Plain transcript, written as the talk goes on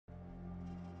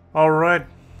Alright,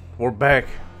 we're back.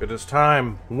 It is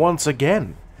time, once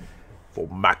again, for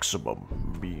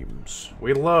maximum memes.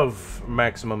 We love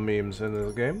maximum memes in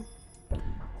this game.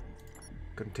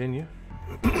 Continue.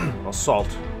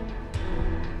 Assault.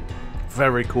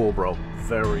 Very cool, bro.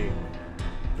 Very,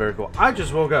 very cool. I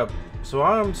just woke up, so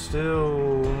I'm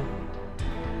still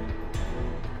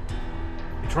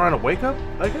trying to wake up,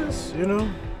 I guess, you know?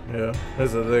 Yeah,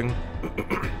 that's the thing.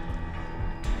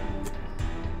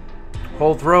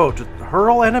 Hold throw to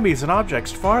hurl enemies and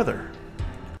objects farther.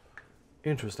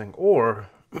 Interesting. Or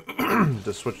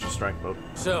to switch to strength mode.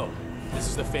 So, this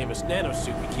is the famous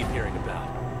nanosuit we keep hearing about.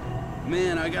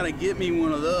 Man, I gotta get me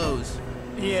one of those.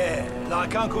 Yeah,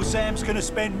 like Uncle Sam's gonna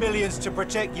spend millions to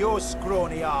protect your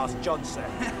scrawny ass, Johnson.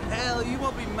 Hell, you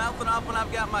won't be mouthing off when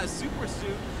I've got my super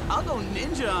suit. I'll go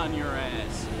ninja on your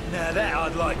ass. Now that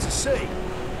I'd like to see.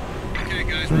 Okay,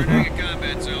 guys, we're entering a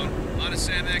combat zone. A lot of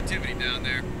SAM activity down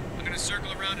there. I'm gonna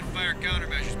circle around and fire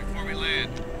countermeasures before we land.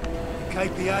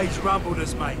 KPA's rumbled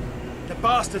us, mate. The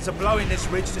bastards are blowing this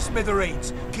ridge to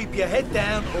smithereens. Keep your head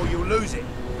down or you'll lose it.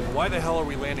 Why the hell are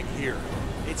we landing here?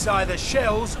 It's either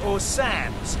shells or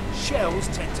SAMs. Shells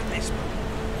tend to miss me.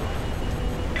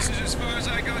 This is as far as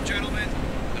I go, gentlemen.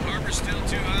 The harbor's still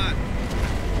too hot.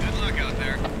 Good luck out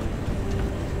there.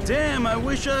 Damn, I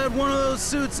wish I had one of those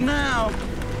suits now.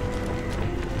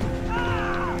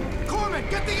 Corman,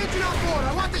 get the engine on board.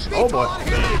 I want this Oh boy. on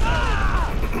here.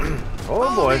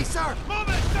 Oh boy. Me, sir. Move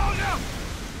it, soldier.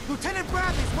 Lieutenant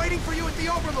Bradley's waiting for you at the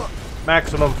overlook.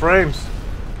 Maximum frames.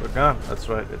 We're gone. That's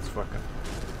right. It's fucking.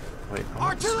 Wait. Oh,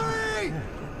 Artillery! yeah.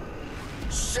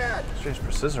 Shit! Strange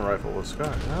precision rifle with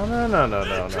Scar. No.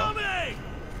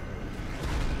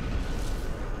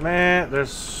 Man,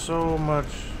 there's so much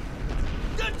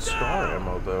Scar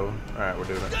ammo though. Alright, we're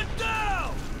doing it.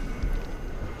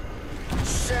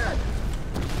 Shit!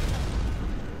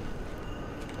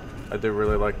 I do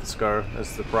really like the Scar.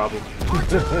 That's the problem.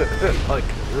 Like,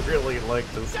 really like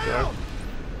the Scar.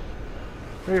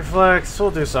 Reflex.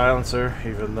 We'll do silencer,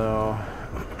 even though.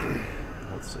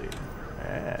 Let's see.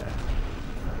 Yeah.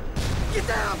 Get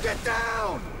down! Get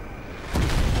down!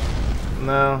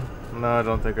 No, I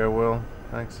don't think I will.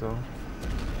 I think so.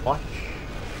 Watch.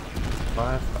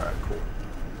 5. Alright, cool.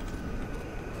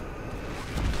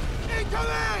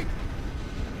 Incoming!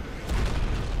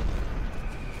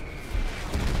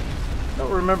 I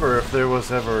don't remember if there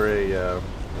was ever a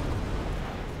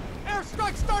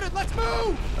Airstrike started! Let's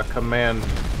move! command. I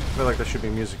feel like there should be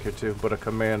music here too, but a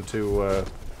command to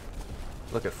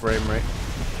look at frame rate.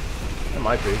 It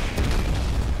might be.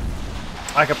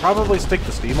 I could probably stick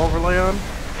the Steam overlay on.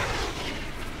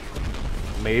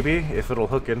 Maybe if it'll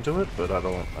hook into it, but I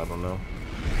don't know.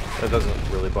 That doesn't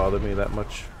really bother me that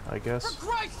much, I guess. For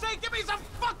Christ's sake, give me some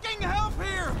fucking help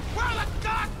here! Where are the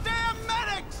goddamn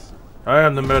medics? I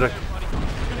am the medic. Buddy,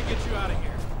 we're gonna get you out of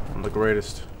here. I'm the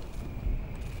greatest.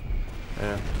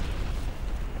 Yeah.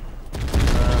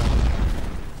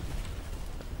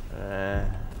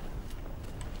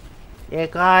 Yeah,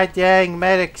 god dang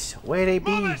medics, where they be?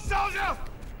 Move it, soldier!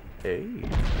 Hey, there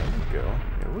we go.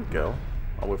 Here we go.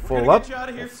 Oh, we're full gonna up. get you out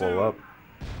of here We're full soon. up.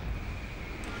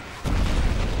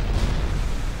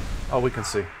 Oh, we can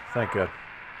see. Thank God.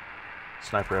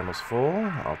 Sniper ammo's full.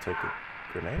 I'll take it.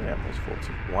 Grenade ammo's full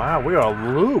too. Wow, we are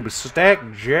lube,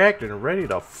 stacked, jacked, and ready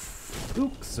to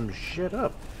fuke some shit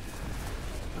up.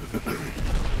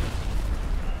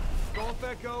 Golf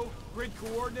Echo, grid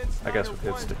coordinates. I guess we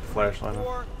could stick the flashlight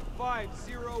on.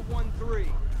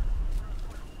 5013.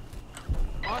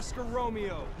 Oscar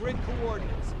Romeo, grid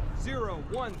coordinates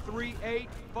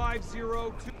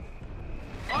 0138502.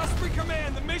 Osprey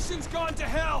Command, the mission's gone to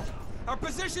hell. Our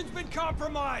position's been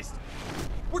compromised.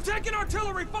 We're taking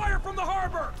artillery fire from the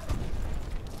harbor.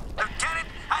 Lieutenant,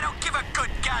 I don't give a good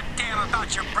goddamn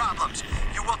about your problems.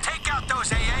 You will take out those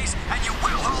AAs, and you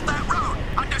will hold that road.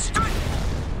 Understood?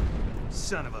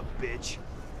 Son of a bitch.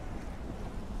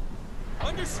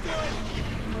 Understood.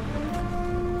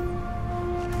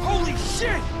 Holy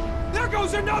shit! There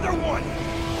goes another one!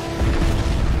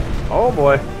 Oh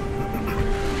boy.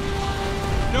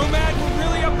 Nomad, we're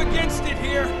really up against it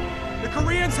here. The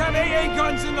Koreans have AA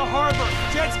guns in the harbor.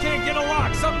 Jets can't get a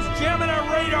lock. Something's jamming our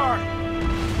radar.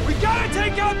 We gotta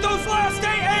take out those last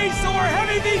AAs so our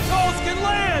heavy VTOLs can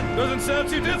land! Doesn't sound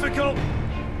too difficult.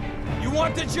 You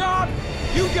want the job?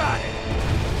 You got it.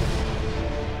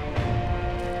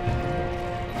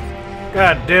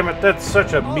 God damn it, that's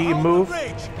such a me Hold move. the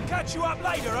bridge. Catch you up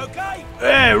later, okay?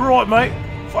 Hey, right, mate.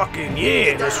 Fucking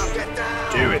yeah, let's Get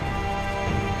down! do it.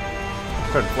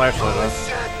 Turn the flashlight Oh, on.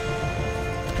 shit!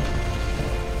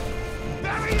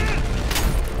 Bury it!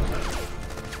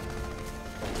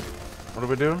 What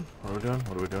are we doing? What are we doing?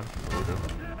 What are we doing? What are we doing?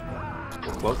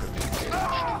 We're cloaking.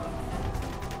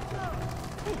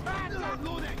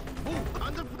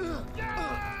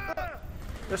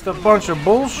 Just a bunch of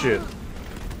bullshit.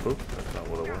 Oop, that's not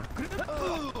what it was.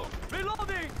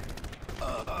 Reloading!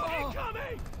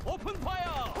 Incoming! Open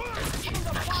fire!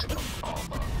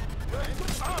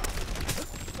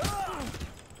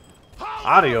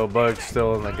 Audio bugs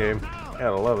still in the game.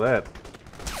 Gotta love that.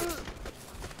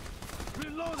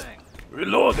 Reloading!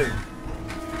 Reloading!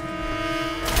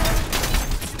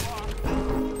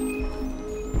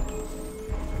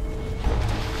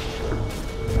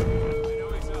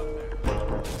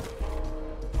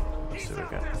 Let's see what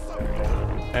we got.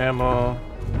 Ammo.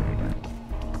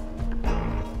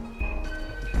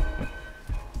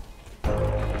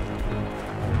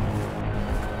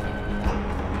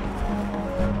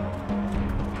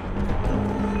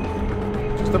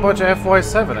 Just a bunch of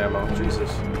FY7 ammo. Jesus.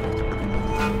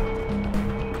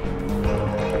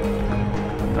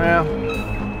 Yeah.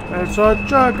 It's a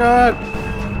jacket!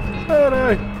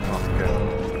 Hey! Okay.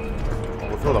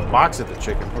 We'll throw the box at the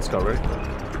chicken. Let's go, ready?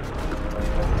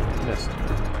 Missed.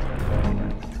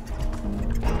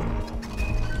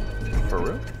 For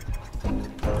real?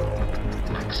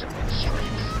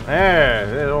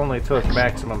 Eh, it only took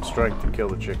maximum strength to kill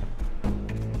the chicken.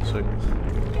 So.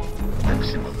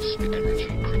 Maximum energy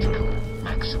critical.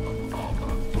 Maximum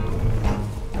armor.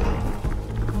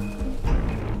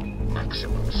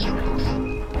 Maximum strength.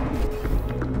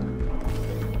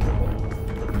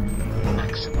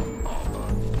 Maximum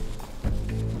armor.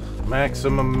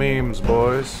 Maximum memes,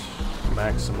 boys.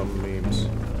 Maximum memes.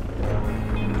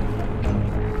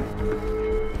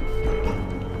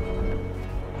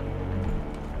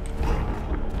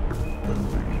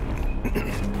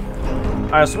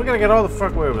 Alright, so we gotta get all the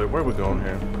fuck way over there. Where are we going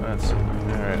here? Let's see.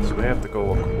 Alright, so we have to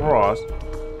go across.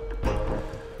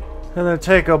 And then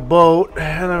take a boat.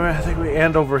 And then I think we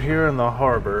end over here in the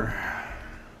harbor.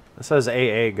 It says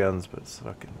AA guns, but it's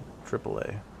fucking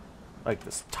AAA. Like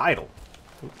this title.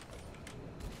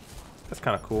 That's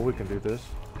kind of cool. We can do this.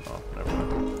 Oh, never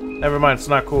mind. Never mind. It's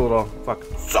not cool at all. Fuck.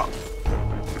 Sucks.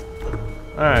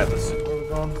 Alright, let's see where we're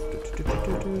going.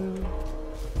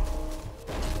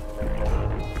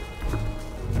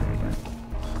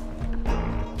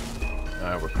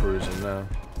 Alright, we're cruising now.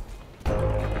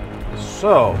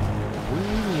 So, we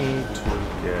need to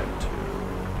get to...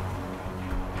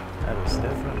 That is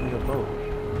definitely a boat.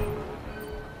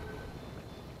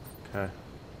 Okay.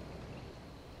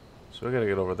 So we gotta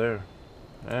get over there.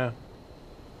 Yeah.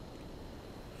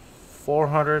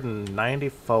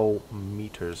 494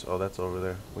 meters. Oh, that's over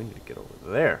there. We need to get over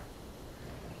there.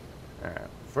 Alright.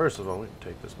 First of all, we can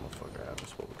take this motherfucker out.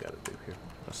 That's what we gotta do here.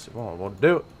 Let's see. Well, we'll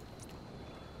do it.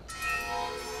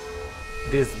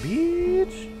 This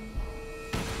beach.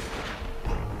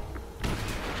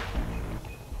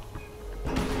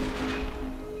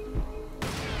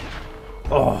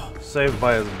 Oh, saved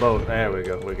by his boat. There we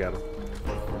go. We got him.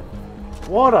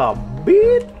 What a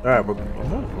beat! Alright, we're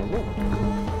moving.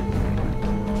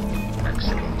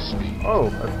 Maximum speed. Oh,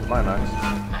 that's my nice.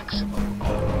 Maximum.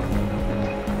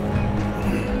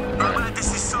 Alright,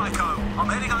 this is Psycho. I'm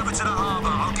heading over to the harbour.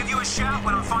 I'll give you a shout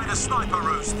when I find a sniper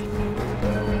roost.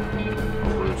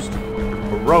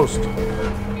 A roast.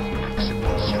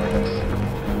 Maximum strength.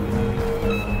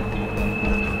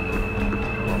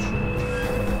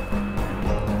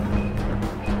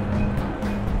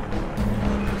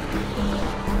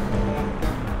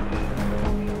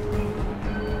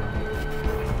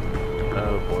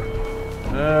 Oh boy.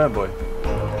 Oh boy.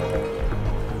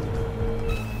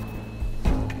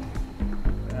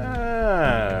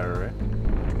 Alright.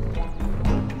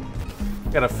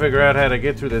 Gotta figure out how to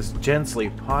get through this densely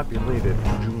populated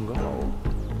jungle.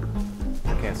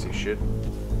 I can't see shit.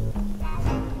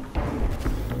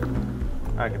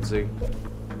 I can see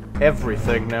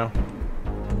everything now.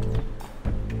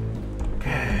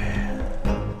 Okay.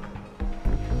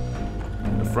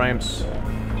 The frames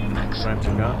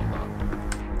are gone.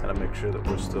 Gotta make sure that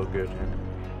we're still good here.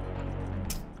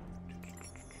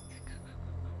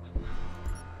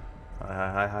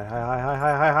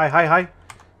 Hi.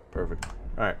 Perfect.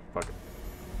 Alright, fuck it.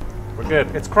 We're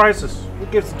good. It's Crysis. Who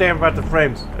gives a damn about the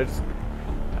frames? I just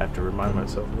have to remind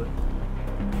myself of it.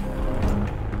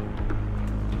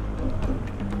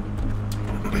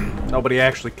 Nobody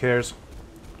actually cares.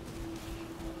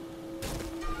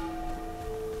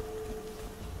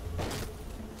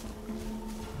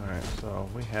 Alright, so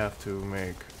we have to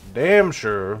make damn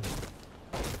sure.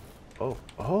 Oh,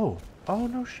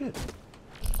 no shit.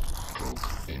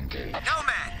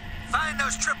 Nomad, find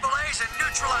those AAAs and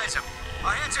neutralize them.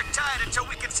 Our hands are tied until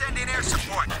we can send in air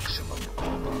support. Maximum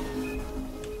armor.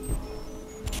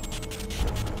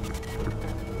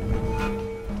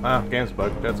 Ah, game's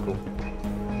bugged. That's cool.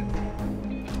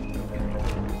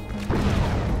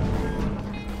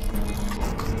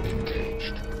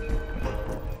 Engaged.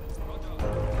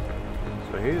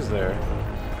 So he's there.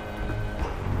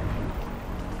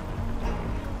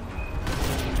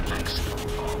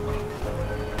 Maximum armor.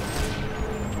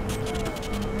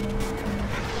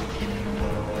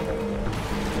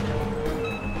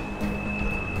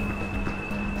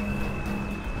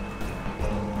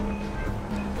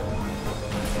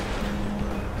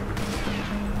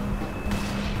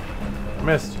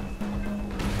 Missed.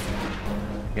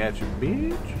 Got your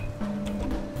beach.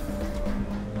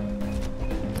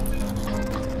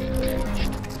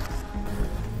 Engaged.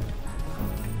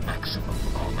 Maximum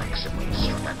or maximum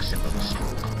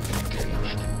smoke.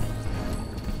 Engaged.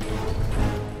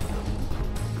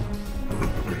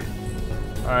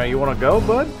 Alright, you wanna go,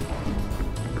 bud?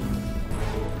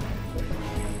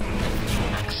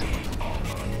 Maximum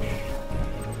armor.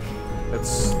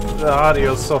 It's the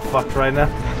audio's so fucked right now.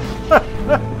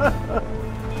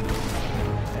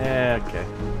 Yeah, okay.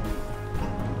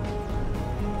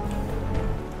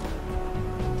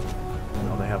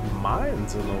 Oh, they have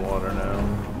mines in the water now.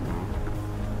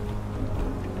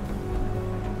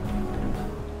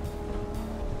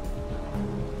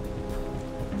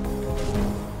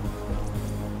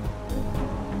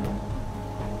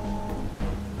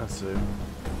 Let's see.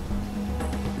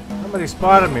 Somebody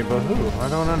spotted me, but who? I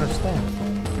don't understand.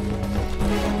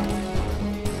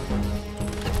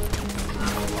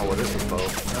 Oh, what is a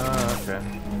boat? Ah, okay.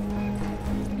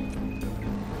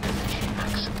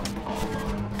 Maximum armor.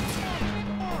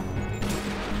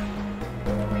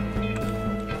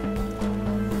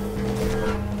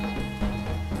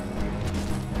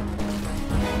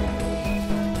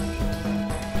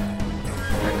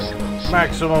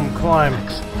 Maximum climb.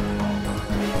 Maximum armor.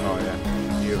 Oh yeah,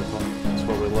 beautiful. That's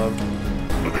what we love.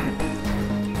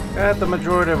 Got the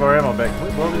majority of our ammo back. Can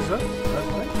we blow these up? That's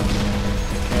right.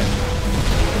 Yeah.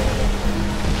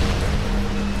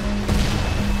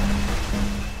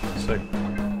 Sick.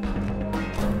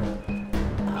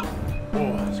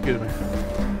 Oh, excuse me.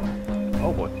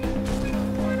 Oh boy.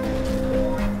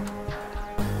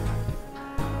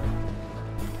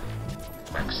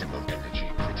 Maximum energy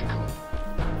critical.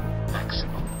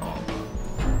 Maximum armor.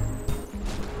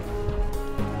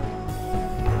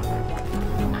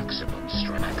 Maximum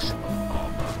strength. Maximum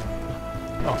armor.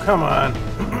 Oh, come on.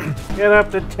 Get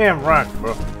up the damn rock,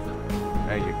 bro.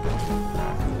 There you go.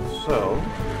 So,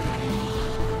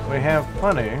 we have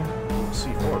plenty.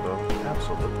 C4, though.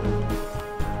 Absolutely.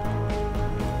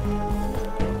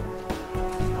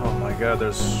 Oh my god,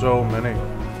 there's so many.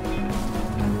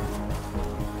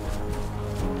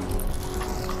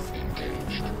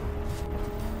 Engaged.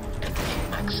 Energy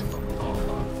maximum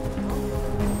armor.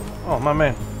 Oh, my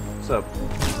man. What's up?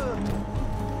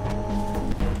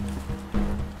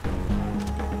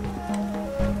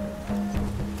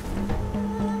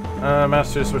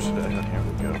 Master switch to here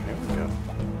we go, here we go.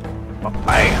 Oh,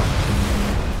 bam!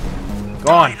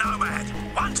 Gone! Nomad,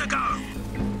 one to go.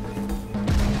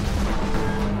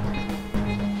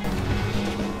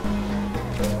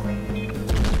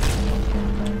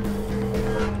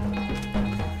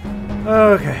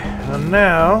 Okay, and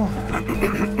now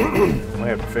we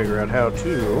have to figure out how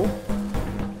to.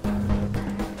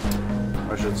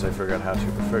 I shouldn't say figure out how to,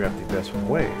 but figure out the best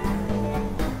way.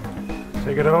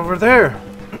 Take it over there.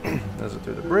 Is it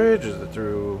through the bridge? Is it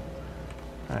through?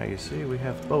 You see, we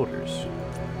have boaters.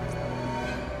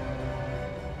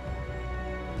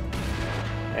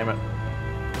 Damn it!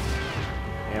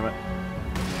 Damn it!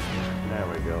 There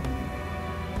we go.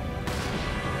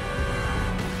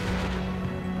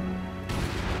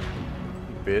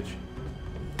 Bitch.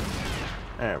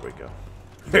 There we go.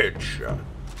 Headshot.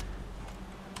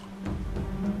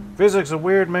 Physics are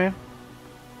weird, man.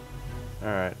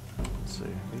 Alright. Let's see.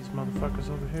 These motherfuckers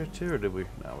over here too, or did we?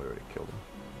 No, we already killed them.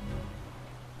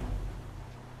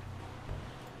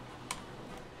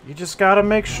 You just gotta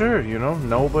make sure, you know,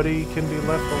 nobody can be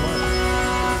left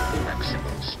alone. Maximum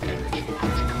energy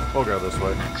critical. We'll go this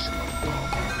way. Maximum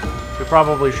armor. We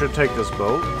probably should take this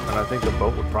boat, and I think the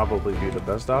boat would probably be the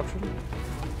best option.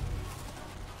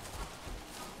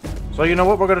 So you know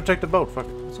what? We're gonna take the boat. Fuck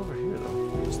it. What's over here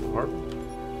though? Just the harbor.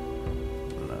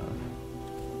 No.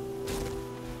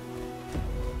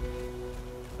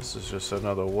 This is just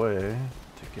another way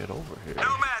to get over here.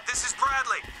 Nomad, this is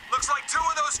Bradley. Looks like 2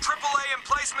 of those AAA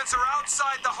emplacements are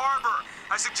outside the harbor.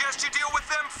 I suggest you deal with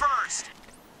them first.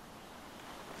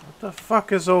 What the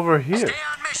fuck is over here? Stay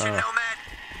on mission, Nomad.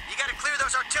 You gotta clear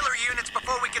those artillery units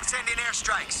before we can send in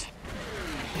airstrikes.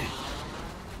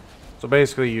 So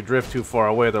basically, you drift too far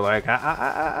away, they're like,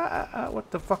 what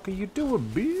the fuck are you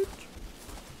doing, bitch?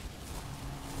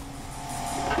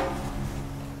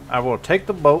 I will take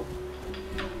the boat.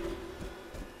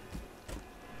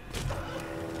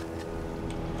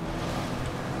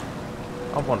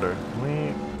 I wonder,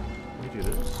 we do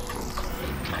this.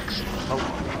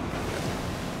 Oh.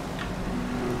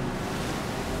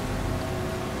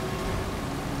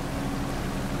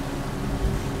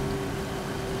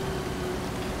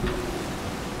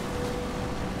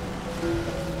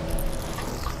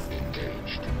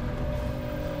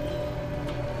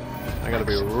 I gotta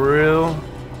be real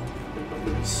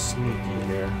sneaky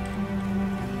here.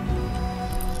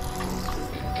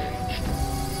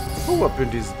 Oh, up in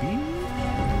this beach.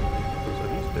 So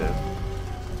he's dead.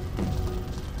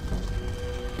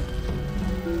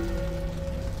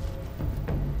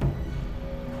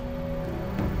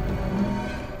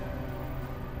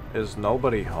 Is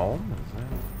nobody home? Is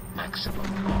that...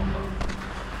 Maximum armor.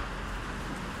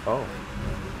 Oh.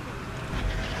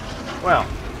 Well.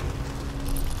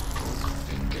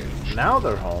 Now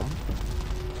they're home.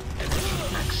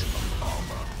 Maximum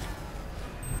armor.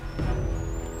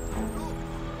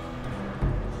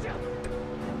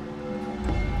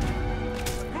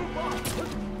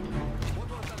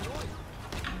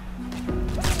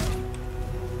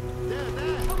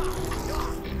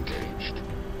 Engaged.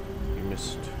 You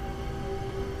missed.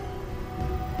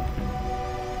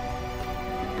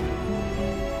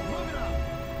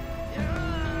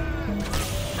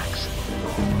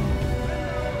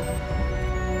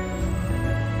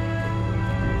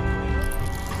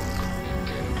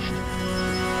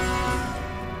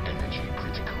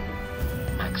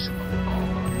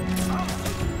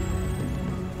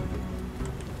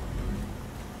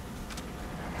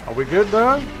 Are we good,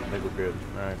 though? I think we're good.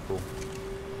 Alright, cool.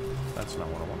 That's not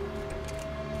what I want.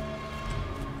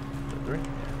 3.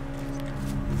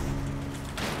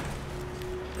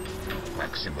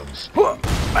 Maximum speed.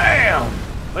 Bam!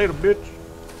 Later, bitch.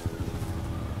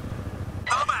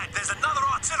 Oh man, there's another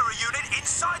artillery unit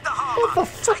inside the harbor. What the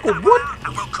fuck? Take that What? one out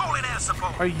and we'll call in air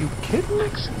support. Are you kidding?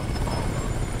 Maximum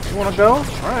armor. You wanna go?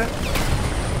 Alright.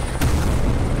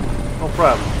 No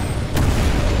problem.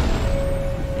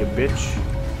 You bitch.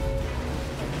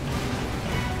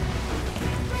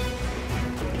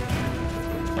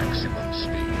 Maximum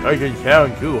speed. I can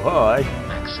sound too high.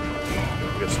 Maximum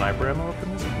armor. We got sniper ammo up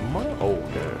in this mother? Oh,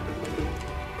 yeah.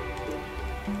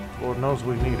 Lord knows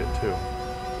we need it too.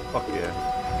 Fuck yeah.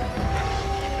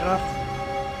 Get off.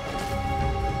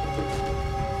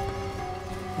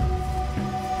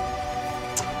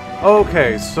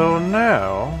 Okay, so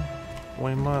now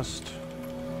we must.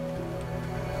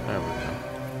 There we go.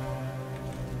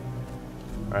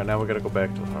 Alright, now we gotta go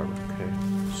back to the harbor. Okay,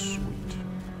 sweet.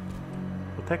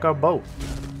 We'll take our boat.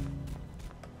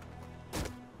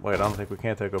 Wait, I don't think we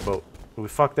can take our boat. We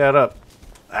fucked that up.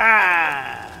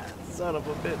 Ah! Son of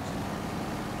a bitch.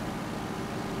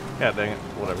 Yeah, dang it.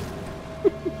 Whatever.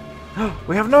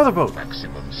 We have another boat!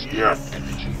 Maximum speed. Yes!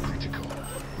 Energy critical.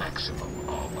 Maximum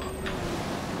armor.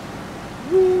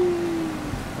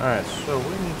 Alright, so we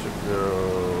need to go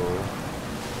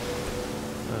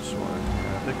this way.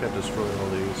 I think I destroyed all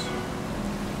these.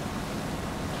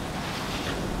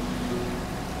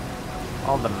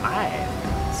 All the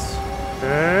mines.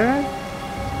 Okay.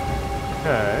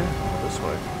 Okay. Oh, this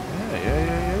way.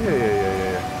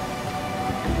 Yeah.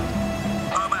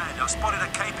 Oh man, I've spotted a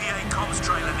KPA comms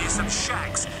trailer near some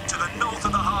shacks to the north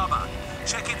of the harbor.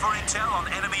 Checking for intel on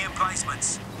enemy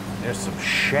emplacements. There's some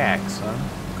shacks, huh?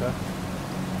 Okay.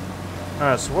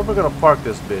 Alright, so where are we gonna park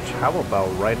this bitch? How about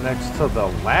right next to the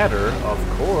ladder, of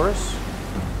course?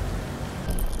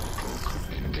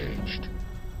 Engaged.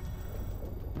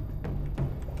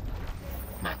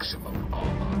 Maximum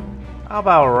armor. How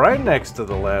about right next to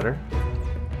the ladder?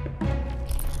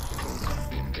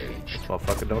 Engaged. This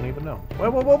motherfucker don't even know.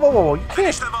 Whoa. You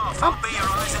Finish can't. them off. I'll be your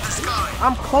eyes in the sky.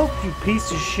 I'm cloaked, you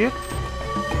piece of shit.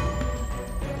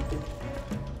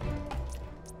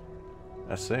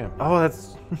 I see him. Oh,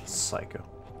 that's psycho.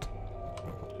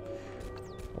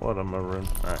 What a maroon.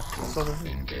 Alright, what's over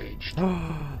here? Engaged.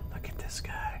 Look at this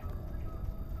guy.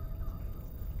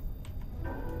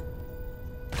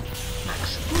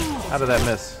 How did that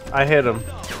miss? I hit him.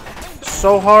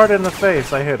 So hard in the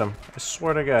face, I hit him. I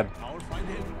swear to God.